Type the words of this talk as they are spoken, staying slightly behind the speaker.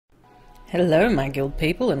Hello my guild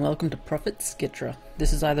people and welcome to Prophet Skitra.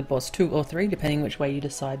 This is either boss 2 or 3 depending which way you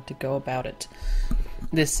decide to go about it.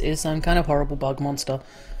 This is some kind of horrible bug monster.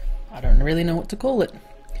 I don't really know what to call it.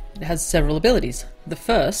 It has several abilities. The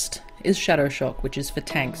first is Shadow Shock, which is for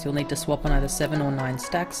tanks. You'll need to swap on either 7 or 9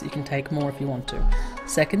 stacks. You can take more if you want to.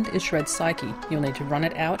 Second is Shred Psyche. You'll need to run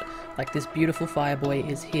it out like this beautiful fireboy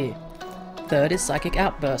is here. Third is Psychic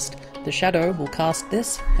Outburst. The Shadow will cast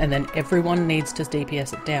this, and then everyone needs to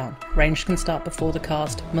DPS it down. Ranged can start before the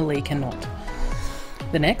cast, melee cannot.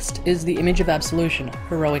 The next is the Image of Absolution,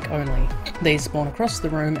 heroic only. These spawn across the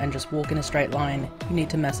room and just walk in a straight line. You need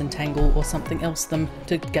to mass entangle or something else them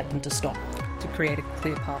to get them to stop, to create a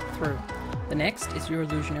clear path through. The next is your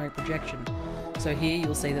Illusionary Projection. So here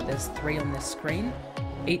you'll see that there's 3 on this screen.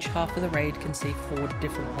 Each half of the raid can see 4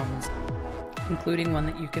 different ones, including one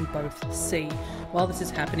that you can both see. While this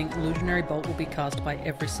is happening, Illusionary Bolt will be cast by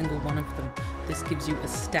every single one of them. This gives you a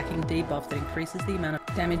stacking debuff that increases the amount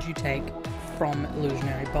of damage you take from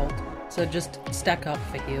Illusionary Bolt. So just stack up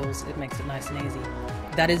for heals, it makes it nice and easy.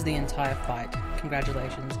 That is the entire fight.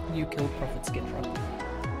 Congratulations, you killed Prophet Skitra.